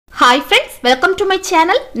Hi friends, welcome to my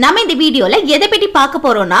channel. நம்ம இந்த வீடியோல எதை பத்தி பார்க்க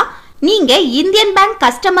போறோம்னா, நீங்க இந்தியன் பேங்க்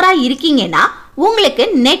கஸ்டமரா இருக்கீங்கன்னா உங்களுக்கு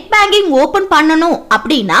நெட் பேங்கிங் ஓபன் பண்ணனும்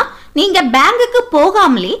அப்படினா நீங்க பேங்க்குக்கு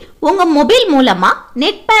போகாமலே உங்க மொபைல் மூலமா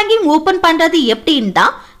நெட் பேங்கிங் ஓபன் பண்றது எப்படின்னு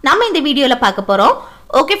தான் நம்ம இந்த வீடியோல பார்க்க போறோம்.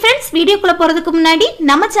 ஓகே फ्रेंड्स, வீடியோக்குள்ள போறதுக்கு முன்னாடி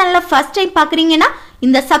நம்ம சேனலை ஃபர்ஸ்ட் டைம் பார்க்கறீங்கன்னா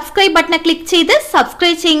இந்த subscribe பட்டனை கிளிக் செய்து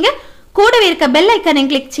subscribe செய்யுங்க. கூடவே இருக்க பெல் ஐகானை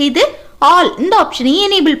கிளிக் செய்து ஆல் இந்த ஆப்ஷனை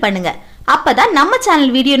எனேபிள் பண்ணுங்க. அப்பதான் நம்ம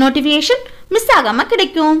சேனல் வீடியோ நோட்டிஃபிகேஷன் மிஸ் ஆகாம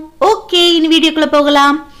கிடைக்கும். ஓகே, இந்த வீடியோக்குள்ள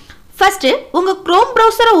போகலாம். ஃபர்ஸ்ட் உங்க Chrome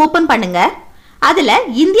browser-ஐ ஓபன் பண்ணுங்க. அதுல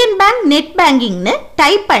இந்தியன் பேங்க் நெட் பேங்கிங்னு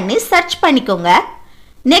டைப் பண்ணி சர்ச் பண்ணிக்கோங்க.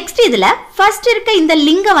 நெக்ஸ்ட் இதுல ஃபர்ஸ்ட் இருக்க இந்த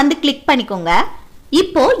லிங்கை வந்து கிளிக் பண்ணிக்கோங்க.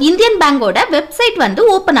 இப்போ இந்தியன் பேங்கோட வெப்சைட் வந்து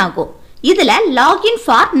ஓபன் ஆகும். இதுல லாகின்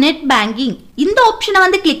ஃபார் நெட் பேங்கிங் இந்த ஆப்ஷனை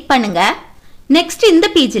வந்து கிளிக் பண்ணுங்க. நெக்ஸ்ட் இந்த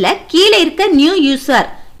பேஜ்ல கீழே இருக்க நியூ யூசர்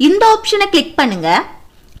இந்த ஆப்ஷனை கிளிக் பண்ணுங்க.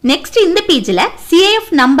 நெக்ஸ்ட் இந்த பேஜ்ல CIF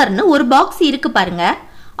நம்பர்னு ஒரு பாக்ஸ் இருக்கு பாருங்க,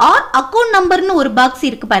 ஆர் அக்கவுண்ட் நம்பர்னு ஒரு பாக்ஸ்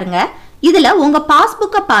இருக்கு பாருங்க. இதுல உங்க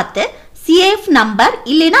பாஸ்புக்கை பார்த்து CIF நம்பர்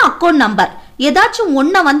இல்லைனா அக்கவுண்ட் நம்பர் ஏதாச்சும்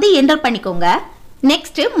ஒன்றை வந்து என்டர் பண்ணிக்கோங்க.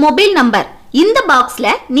 நெக்ஸ்ட் மொபைல் நம்பர் இந்த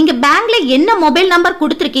பாக்ஸ்ல நீங்க பேங்க்ல என்ன மொபைல் நம்பர்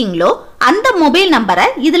கொடுத்திருக்கீங்களோ அந்த மொபைல் நம்பரை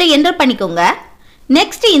இதுல என்டர் பண்ணிக்கோங்க.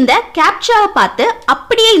 நெக்ஸ்ட் இந்த கேப்சாவை பார்த்து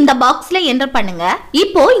அப்படியே இந்த பாக்ஸ்ல என்டர் பண்ணுங்க.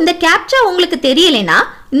 இப்போ இந்த கேப்சா உங்களுக்கு தெரியலைனா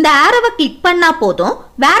இந்த ஆரோவை கிளிக் பண்ணா போதும்,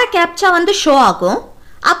 வேற கேப்சா வந்து ஷோ ஆகும்.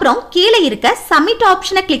 அப்புறம் கீழே இருக்க சப்மிட்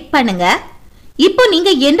ஆப்ஷனை கிளிக் பண்ணுங்க. இப்போ நீங்க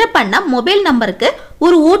என்டர் பண்ண மொபைல் நம்பருக்கு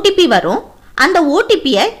ஒரு OTP வரும். அந்த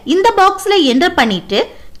OTP-யை இந்த பாக்ஸ்ல என்டர் பண்ணிட்டு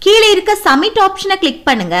கீழே இருக்க சப்மிட் ஆப்ஷனை கிளிக்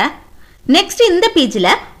பண்ணுங்க. நெக்ஸ்ட் இந்த பேஜ்ல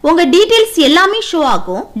உங்க டீடைல்ஸ் எல்லாமே ஷோ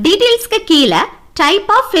ஆகும். டீடைல்ஸ்க்கு கீழே டைப்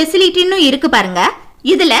ஆஃப் ஃபெசிலிட்டின்னு இருக்கு பாருங்க.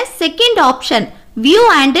 இதுல second option view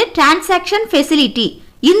and transaction facility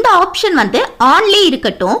இந்த ஆப்ஷன் வந்து ஆன்ல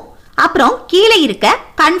இருக்கட்டும். அப்புறம் கீழே இருக்க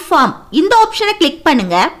கன்ஃபார்ம் இந்த ஆப்ஷனை கிளிக்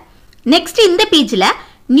பண்ணுங்க. நெக்ஸ்ட் இந்த பேஜ்ல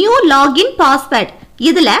நியூ லாகின் பாஸ்வேர்ட்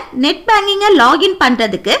இதுல நெட் பேங்கிங்கை லாகின்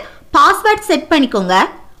பண்றதுக்கு பாஸ்வேர்ட் செட் பண்ணிக்கோங்க.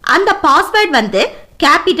 அந்த பாஸ்வேர்ட் வந்து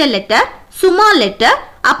கேபிட்டல் லெட்டர், ஸ்மால் லெட்டர்,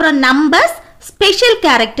 அப்புறம் நம்பர்ஸ், ஸ்பெஷல்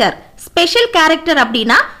கேரக்டர்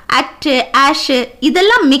அப்படின்னா @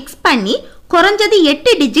 இதெல்லாம் மிக்ஸ் பண்ணி குறைஞ்சது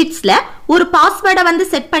 8 டிஜிட்ஸ்ல ஒரு பாஸ்வேர்டை வந்து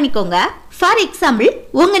செட் பண்ணிக்கோங்க. ஃபார் எக்ஸாம்பிள்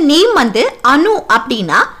உங்க நேம் வந்து அனு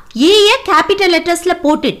அப்படின்னா ஏ கேபிட்டல் லெட்டர்ஸ்ல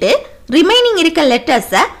போட்டுட்டு ரிமைனிங் இருக்க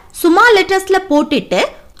லெட்டர்ஸை ஸ்மால் லெட்டர்ஸ்ல போட்டுட்டு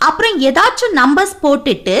அப்புறம் ஏதாச்சும் நம்பர்ஸ்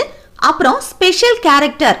போட்டுட்டு அப்புறம் ஸ்பெஷல்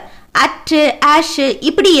கேரக்டர் @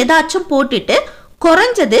 இப்படி ஏதாச்சும் போட்டுட்டு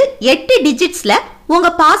குறைஞ்சது 8 டிஜிட்ஸ்ல உங்க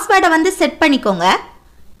பாஸ்வேர்டை வந்து செட் பண்ணிக்கோங்க.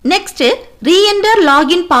 நெக்ஸ்ட் ரீஎன்டர்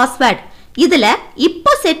லாகின் பாஸ்வேர்ட் இதுல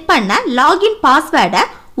இப்போ செட் பண்ண லாகின் பாஸ்வேர்டை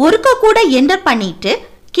ஒருக்க கூட என்டர் பண்ணிட்டு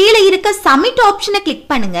கீழே இருக்க சப்மிட் ஆப்ஷனை கிளிக்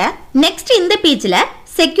பண்ணுங்க. நெக்ஸ்ட் இந்த பேஜ்ல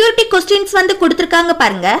செக்யூரிட்டி கொஸ்டின்ஸ் வந்து கொடுத்திருக்காங்க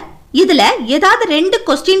பாருங்க. இதுல ஏதாவது 2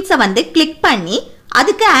 கொஸ்டின்ஸை வந்து கிளிக் பண்ணி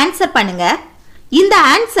அதுக்கு ஆன்சர் பண்ணுங்க. இந்த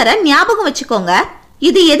ஆன்சரை ஞாபகம் வச்சுக்கோங்க.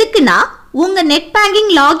 இது எதுக்குன்னா உங்க நெட்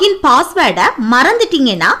பேங்கிங் லாகின் பாஸ்வேர்டை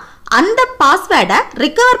மறந்துட்டீங்கன்னா அந்த பாஸ்வேர்டை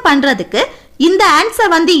ரிகவர் பண்றதுக்கு இந்த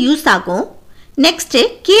ஆன்சர் வந்து யூஸ் ஆகும். நெக்ஸ்ட்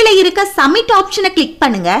கீழே இருக்க சப்மிட் ஆப்ஷனை கிளிக்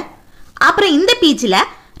பண்ணுங்க. அப்புறம் இந்த பேஜ்ல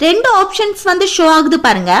 2 ஆப்ஷன்ஸ் வந்து ஷோ ஆகுது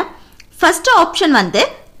பாருங்க. ஃபர்ஸ்ட் ஆப்ஷன் வந்து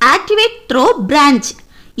ஆக்டிவேட் த்ரோ பிரான்ச்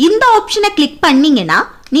இந்த ஆப்ஷனை கிளிக் பண்ணீங்கன்னா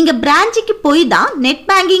நீங்க பிரான்ச்சுக்கு போய் தான் நெட்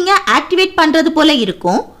பேங்கிங்கை ஆக்டிவேட் பண்றது போல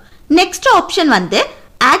இருக்கும். நெக்ஸ்ட் ஆப்ஷன் வந்து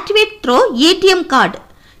ஆக்டிவேட் த்ரோ ATM கார்டு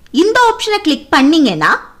இந்த ஆப்ஷனை கிளிக்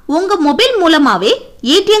பண்ணீங்கன்னா உங்க மொபைல் மூலமாவே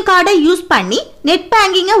ATM கார்டை யூஸ் பண்ணி நெட்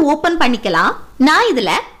பேங்கிங்கை ஓபன் பண்ணிக்கலாம். நான்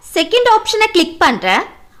இதுல செகண்ட் ஆப்ஷனை கிளிக் பண்றேன்.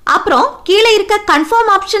 அப்புறம் கீழே இருக்க கன்ஃபார்ம்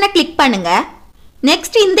ஆப்ஷனை கிளிக் பண்ணுங்க.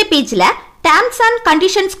 நெக்ஸ்ட் இந்த பேஜ்ல டர்ம்ஸ் அண்ட்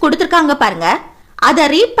கண்டிஷன்ஸ் கொடுத்திருக்காங்க பாருங்க. அதை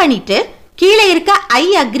ரீட் பண்ணிட்டு கீழே இருக்க ஐ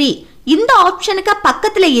அக்ரி இந்த ஆப்ஷனுக்கு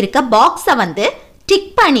பக்கத்துல இருக்க பாக்ஸை வந்து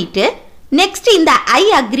டிக் பண்ணிட்டு நெக்ஸ்ட் இந்த ஐ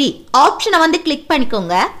அக்ரி ஆப்ஷனை வந்து கிளிக்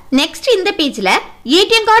பண்ணிக்கோங்க. நெக்ஸ்ட் இந்த பேஜ்ல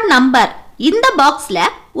ATM கார்டு நம்பர் இந்த பாக்ஸ்ல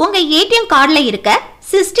உங்க ATM கார்டுல இருக்க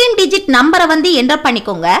 16 டிஜிட் நம்பரை வந்து என்டர்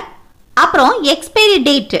பண்ணிக்கோங்க. அப்புறம் எக்ஸ்பைரி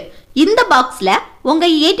டேட் இந்த பாக்ஸ்ல உங்க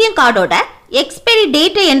ATM கார்டோட எக்ஸ்பைரி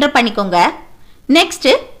டேட்டை என்டர் பண்ணிக்கோங்க. நெக்ஸ்ட்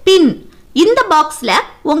பின் இந்த பாக்ஸ்ல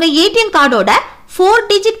உங்க ATM கார்டோட 4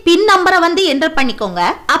 டிஜிட் பின் நம்பரை வந்து என்டர் பண்ணிக்கோங்க.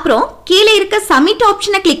 அப்புறம் கீழே இருக்க சப்மிட்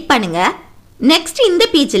ஆப்ஷனை கிளிக் பண்ணுங்க. நெக்ஸ்ட் இந்த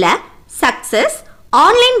பேஜ்ல success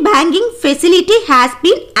online banking facility has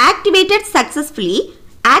been activated successfully.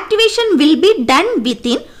 Activation will be done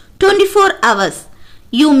within 24 hours.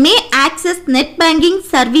 You may access net banking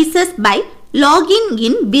services by logging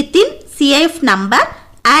in within CIF number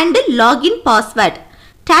and login password.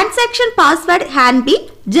 Transaction password can be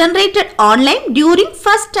generated online during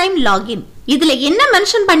first time login. இதுல என்ன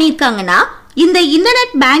mention பண்ணிருக்காங்கன்னா இந்த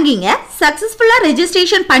internet பேங்கிங்கை சக்சஸ்ஃபுல்லா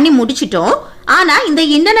registration பண்ணி முடிச்சிட்டோம். ஆனா இந்த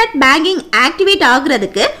internet banking activate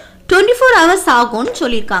ஆகுறதுக்கு 24 hours ஆகும்னு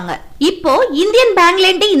சொல்லிருக்காங்க. இப்போ இந்தியன் பேங்க்ல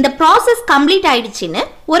இருந்து இந்த ப்ராசஸ் கம்ப்ளீட் ஆயிடுச்சுன்னு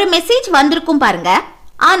ஒரு மெசேஜ் வந்திருக்கும் பாருங்க.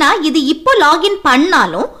 ஆனா இது இப்போ லாகின்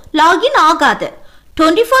பண்ணாலும் லாகின் ஆகாது.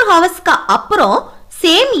 24 ஹவர்ஸ்க்கு அப்புறம்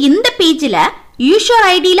சேம் இந்த பேஜ்ல யூசர்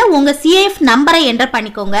ஐடில உங்க CIF நம்பரை என்டர்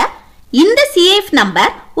பண்ணிக்கோங்க. இந்த CIF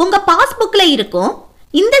நம்பர் உங்க பாஸ்புக்ல இருக்கும்.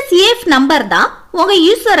 இந்த CIF நம்பர் தான் உங்க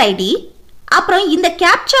யூசர் ஐடி. அப்புறம் இந்த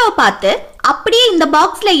கேப்சாவை பார்த்து அப்படியே இந்த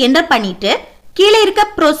பாக்ஸ்ல என்டர் பண்ணிட்டு கீழே இருக்க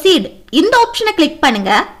ப்ரொசீட் இந்த ஆப்ஷனை கிளிக்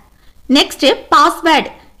பண்ணுங்க. நெக்ஸ்ட் பாஸ்வேர்ட்,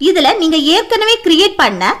 இதுல நீங்க ஏற்கனவே கிரியேட்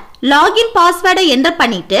பண்ண லாகின் பாஸ்வேர்டை என்டர்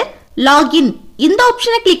பண்ணிட்டு லாகின் இந்த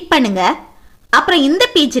ஆப்ஷனை கிளிக் பண்ணுங்க. அப்புறம் இந்த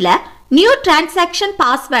பேஜ்ல நியூ டிரான்சாக்ஷன்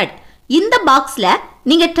பாஸ்வேர்ட் இந்த பாக்ஸ்ல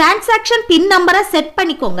நீங்க டிரான்சாக்ஷன் பின் நம்பரை செட்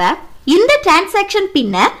பண்ணிக்கோங்க. இந்த டிரான்சாக்ஷன்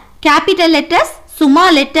பின்னை கேபிட்டல் லெட்டர்ஸ்,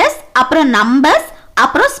 ஸ்மால் லெட்டர்ஸ், அப்புறம் நம்பர்ஸ்,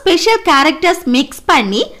 அப்புறம் ஸ்பெஷல் கேரக்டர்ஸ் மிக்ஸ்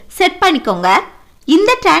பண்ணி செட் பண்ணிக்கோங்க.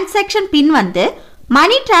 இந்த டிரான்சாக்ஷன் பின் வந்து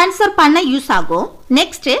மணி டிரான்ஸ்ஃபர் பண்ண யூஸ் ஆகும்.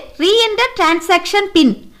 நெக்ஸ்ட் ரீஎன்டர் டிரான்சாக்ஷன்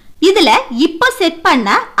பின், இதுல இப்போ செட்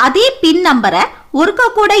பண்ண அதே பின் நம்பரை ஒருக்கா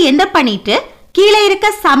கூட என்டர் பண்ணிட்டு கீழே இருக்க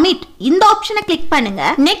சப்மிட் இந்த ஆப்ஷனை கிளிக் பண்ணுங்க.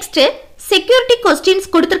 நெக்ஸ்ட் செக்யூரிட்டி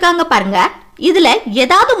கொஸ்டின்ஸ் கொடுத்திருக்காங்க பாருங்க. இதுல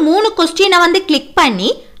ஏதாவது 3 கொஸ்டினை வந்து கிளிக் பண்ணி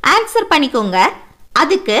ஆன்சர் பண்ணிக்கோங்க.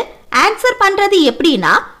 அதுக்கு ஆன்சர் பண்றது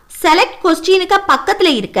எப்படின்னா செலக்ட் கொஸ்டினுக்கு பக்கத்துல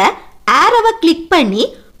இருக்க ஆரோவை கிளிக் பண்ணி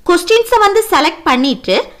கொஸ்டின்ஸை வந்து செலக்ட்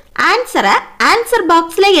பண்ணிட்டு ஆன்சரை ஆன்சர்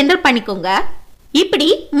பாக்ஸ்ல என்டர் பண்ணிக்கோங்க. இப்படி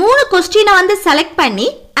 3 கொஸ்டினை வந்து செலக்ட் பண்ணி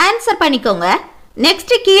ஆன்சர் பண்ணிக்கோங்க.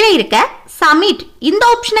 நெக்ஸ்ட் கீழே இருக்க சப்மிட் இந்த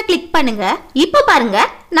ஆப்ஷனை கிளிக் பண்ணுங்க. இப்போ பாருங்க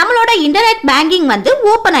நம்மளோட இன்டர்நெட் பேங்கிங் வந்து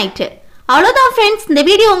ஓபன் ஆயிட்டு. அவ்வளவுதான் ஃப்ரெண்ட்ஸ், இந்த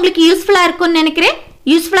வீடியோ உங்களுக்கு யூஸ்ஃபுல்லா இருக்கும்னு நினைக்கிறேன்.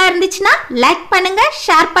 யூஸ்ஃபுல்லா இருந்துச்சுன்னா லைக் பண்ணுங்க,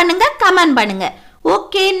 ஷேர் பண்ணுங்க, கமெண்ட் பண்ணுங்க.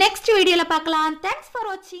 ஓகே, நெக்ஸ்ட் வீடியோல பார்க்கலாம். தேங்க்ஸ் ஃபார்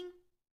வாட்சிங்.